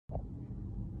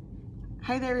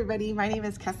Hi there, everybody. My name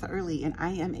is Kessa Early, and I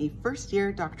am a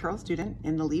first-year doctoral student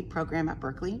in the LEAD program at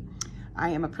Berkeley. I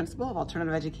am a principal of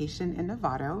alternative education in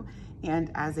Novato,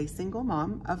 and as a single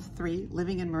mom of 3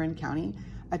 living in Marin County,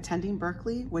 attending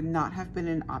Berkeley would not have been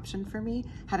an option for me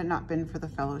had it not been for the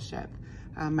fellowship.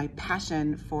 My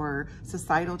passion for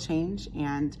societal change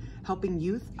and helping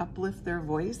youth uplift their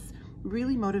voice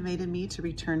really motivated me to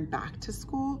return back to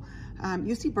school.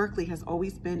 UC Berkeley has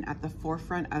always been at the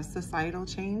forefront of societal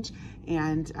change,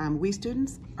 and we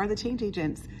students are the change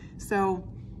agents. So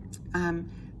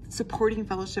supporting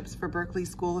fellowships for Berkeley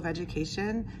School of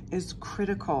Education is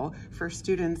critical for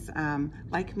students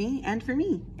like me and for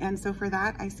me. And so for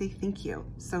that, I say thank you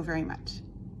so very much.